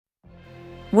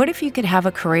What if you could have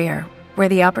a career where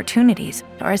the opportunities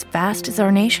are as vast as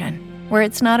our nation, where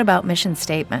it's not about mission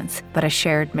statements, but a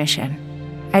shared mission?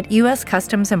 At U.S.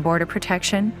 Customs and Border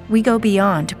Protection, we go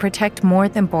beyond to protect more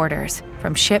than borders.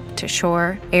 From ship to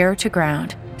shore, air to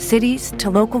ground, cities to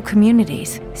local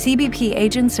communities, CBP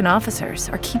agents and officers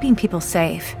are keeping people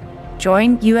safe.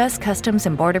 Join U.S. Customs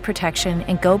and Border Protection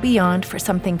and go beyond for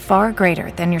something far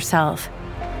greater than yourself.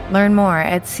 Learn more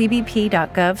at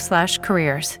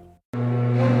cbp.gov/careers.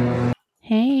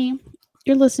 Hey,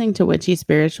 you're listening to Witchy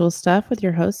Spiritual Stuff with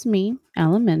your host, me,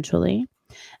 Elementally.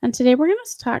 And today we're going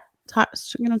to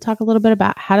talk a little bit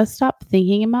about how to stop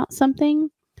thinking about something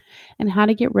and how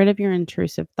to get rid of your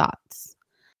intrusive thoughts.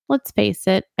 Let's face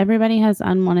it, everybody has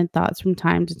unwanted thoughts from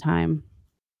time to time.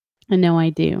 I know I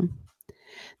do.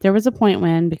 There was a point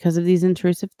when, because of these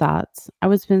intrusive thoughts, I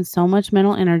would spend so much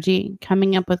mental energy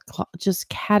coming up with just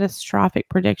catastrophic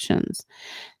predictions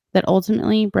that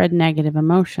ultimately bred negative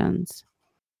emotions.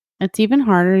 It's even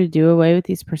harder to do away with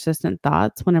these persistent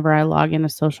thoughts whenever I log into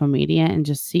social media and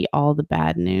just see all the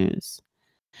bad news.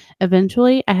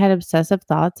 Eventually, I had obsessive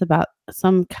thoughts about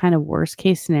some kind of worst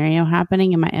case scenario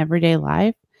happening in my everyday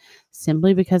life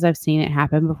simply because I've seen it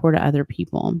happen before to other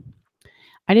people.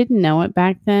 I didn't know it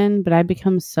back then, but I'd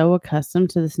become so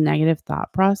accustomed to this negative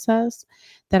thought process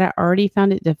that I already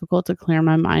found it difficult to clear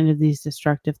my mind of these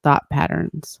destructive thought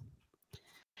patterns.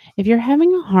 If you're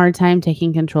having a hard time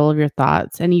taking control of your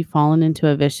thoughts and you've fallen into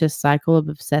a vicious cycle of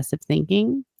obsessive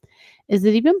thinking, is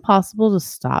it even possible to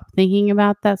stop thinking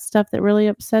about that stuff that really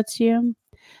upsets you?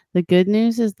 The good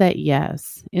news is that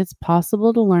yes, it's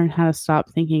possible to learn how to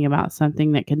stop thinking about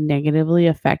something that could negatively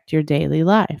affect your daily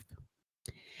life.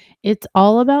 It's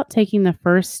all about taking the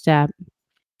first step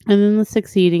and then the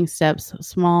succeeding steps,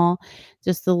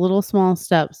 just the little small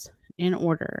steps in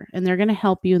order, and they're going to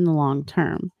help you in the long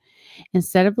term.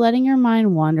 Instead of letting your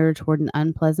mind wander toward an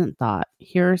unpleasant thought,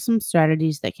 here are some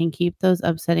strategies that can keep those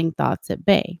upsetting thoughts at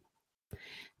bay.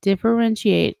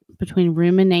 Differentiate between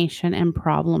rumination and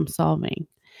problem solving.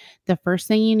 The first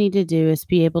thing you need to do is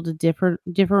be able to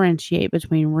differentiate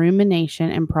between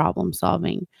rumination and problem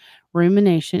solving.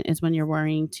 Rumination is when you're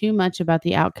worrying too much about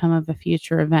the outcome of a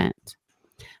future event.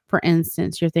 For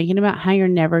instance, you're thinking about how you're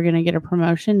never going to get a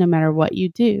promotion no matter what you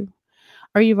do.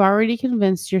 Or you've already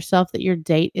convinced yourself that your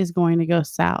date is going to go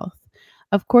south.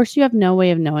 Of course, you have no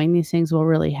way of knowing these things will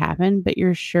really happen, but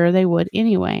you're sure they would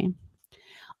anyway.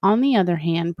 On the other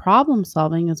hand, problem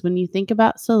solving is when you think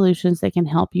about solutions that can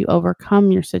help you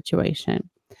overcome your situation.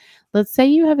 Let's say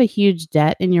you have a huge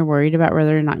debt and you're worried about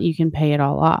whether or not you can pay it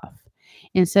all off.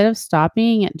 Instead of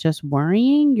stopping at just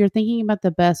worrying, you're thinking about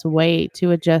the best way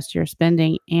to adjust your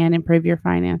spending and improve your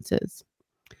finances.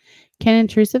 Can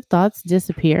intrusive thoughts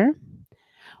disappear?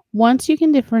 Once you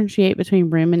can differentiate between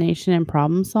rumination and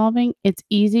problem solving, it's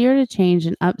easier to change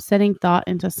an upsetting thought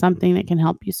into something that can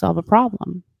help you solve a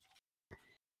problem.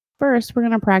 First, we're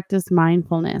going to practice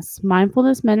mindfulness.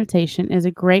 Mindfulness meditation is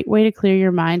a great way to clear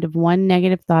your mind of one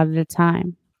negative thought at a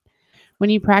time. When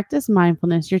you practice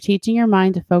mindfulness, you're teaching your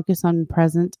mind to focus on the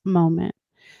present moment.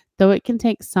 Though it can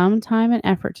take some time and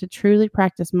effort to truly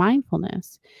practice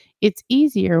mindfulness, it's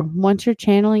easier once you're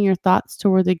channeling your thoughts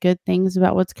toward the good things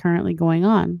about what's currently going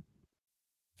on.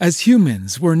 As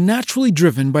humans, we're naturally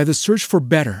driven by the search for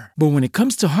better. But when it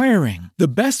comes to hiring, the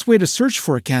best way to search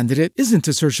for a candidate isn't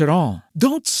to search at all.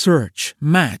 Don't search,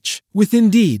 match with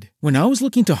Indeed. When I was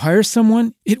looking to hire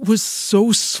someone, it was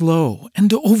so slow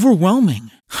and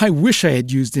overwhelming. I wish I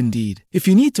had used Indeed. If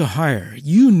you need to hire,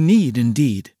 you need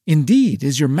Indeed. Indeed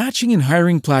is your matching and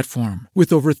hiring platform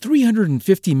with over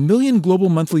 350 million global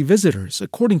monthly visitors,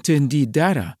 according to Indeed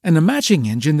data, and a matching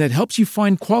engine that helps you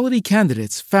find quality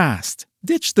candidates fast.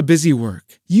 Ditch the busy work.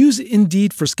 Use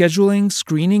Indeed for scheduling,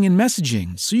 screening, and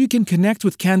messaging so you can connect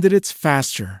with candidates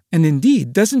faster. And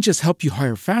Indeed doesn't just help you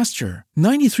hire faster.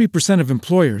 93% of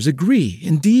employers agree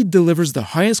Indeed delivers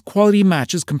the highest quality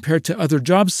matches compared to other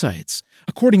job sites,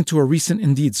 according to a recent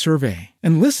Indeed survey.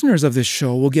 And listeners of this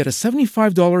show will get a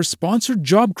 $75 sponsored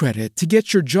job credit to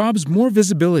get your jobs more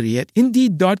visibility at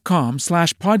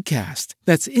Indeed.com/podcast.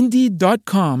 That's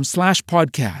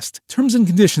Indeed.com/podcast. Terms and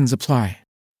conditions apply.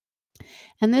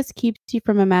 And this keeps you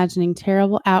from imagining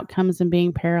terrible outcomes and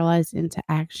being paralyzed into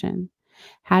action.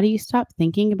 How do you stop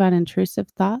thinking about intrusive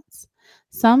thoughts?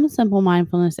 Some simple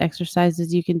mindfulness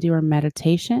exercises you can do are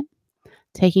meditation,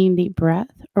 taking a deep breath,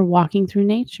 or walking through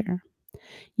nature.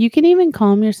 You can even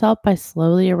calm yourself by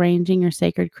slowly arranging your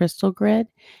sacred crystal grid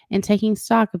and taking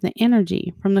stock of the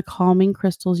energy from the calming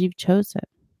crystals you've chosen.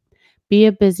 Be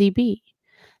a busy bee.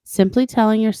 Simply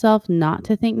telling yourself not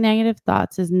to think negative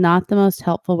thoughts is not the most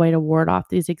helpful way to ward off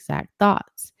these exact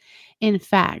thoughts. In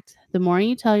fact, The more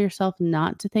you tell yourself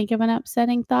not to think of an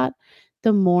upsetting thought,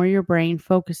 the more your brain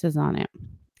focuses on it.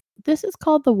 This is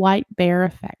called the white bear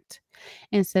effect.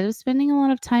 Instead of spending a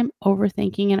lot of time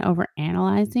overthinking and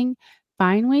overanalyzing,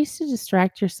 find ways to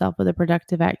distract yourself with a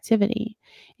productive activity.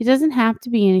 It doesn't have to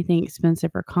be anything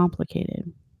expensive or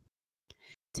complicated.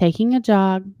 Taking a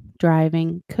jog,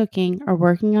 driving, cooking, or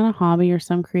working on a hobby or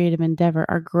some creative endeavor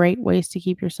are great ways to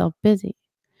keep yourself busy.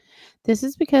 This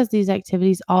is because these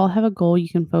activities all have a goal you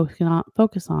can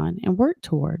focus on and work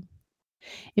toward.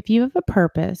 If you have a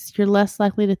purpose, you're less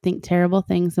likely to think terrible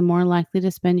things and more likely to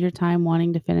spend your time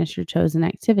wanting to finish your chosen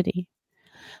activity.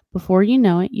 Before you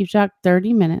know it, you've jogged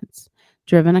 30 minutes,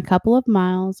 driven a couple of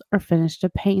miles, or finished a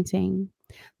painting.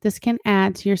 This can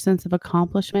add to your sense of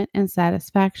accomplishment and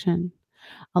satisfaction.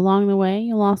 Along the way,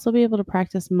 you'll also be able to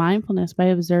practice mindfulness by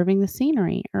observing the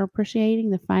scenery or appreciating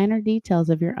the finer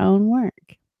details of your own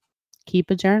work.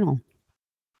 Keep a journal.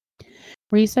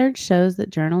 Research shows that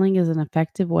journaling is an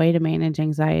effective way to manage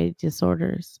anxiety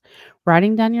disorders.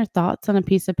 Writing down your thoughts on a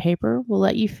piece of paper will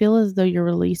let you feel as though you're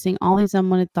releasing all these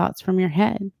unwanted thoughts from your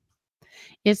head.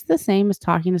 It's the same as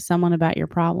talking to someone about your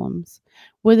problems.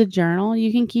 With a journal,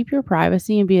 you can keep your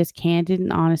privacy and be as candid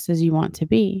and honest as you want to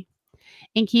be.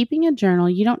 In keeping a journal,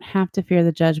 you don't have to fear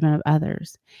the judgment of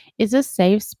others. It's a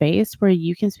safe space where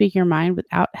you can speak your mind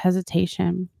without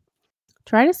hesitation.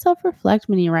 Try to self-reflect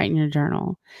when you write in your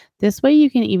journal. This way,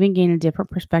 you can even gain a different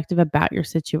perspective about your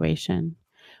situation.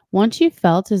 Once you've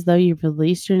felt as though you've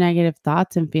released your negative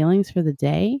thoughts and feelings for the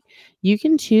day, you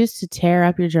can choose to tear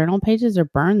up your journal pages or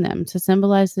burn them to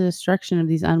symbolize the destruction of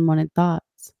these unwanted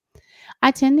thoughts.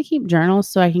 I tend to keep journals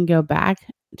so I can go back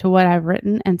to what I've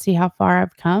written and see how far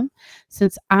I've come.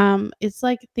 Since it's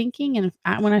like thinking, and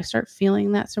when I start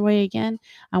feeling that way again,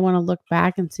 I want to look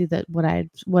back and see that what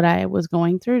I was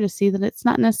going through, to see that it's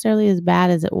not necessarily as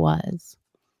bad as it was.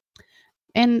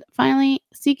 And finally,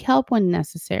 seek help when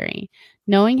necessary.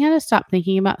 Knowing how to stop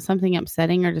thinking about something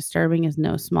upsetting or disturbing is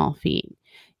no small feat.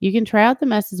 You can try out the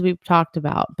methods we've talked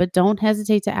about, but don't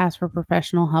hesitate to ask for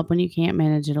professional help when you can't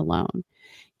manage it alone.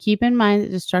 Keep in mind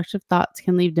that destructive thoughts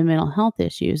can lead to mental health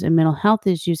issues, and mental health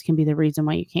issues can be the reason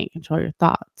why you can't control your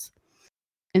thoughts.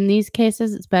 In these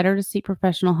cases, it's better to seek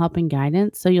professional help and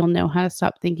guidance so you'll know how to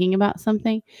stop thinking about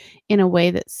something in a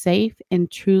way that's safe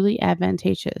and truly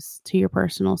advantageous to your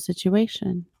personal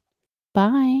situation.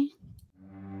 Bye.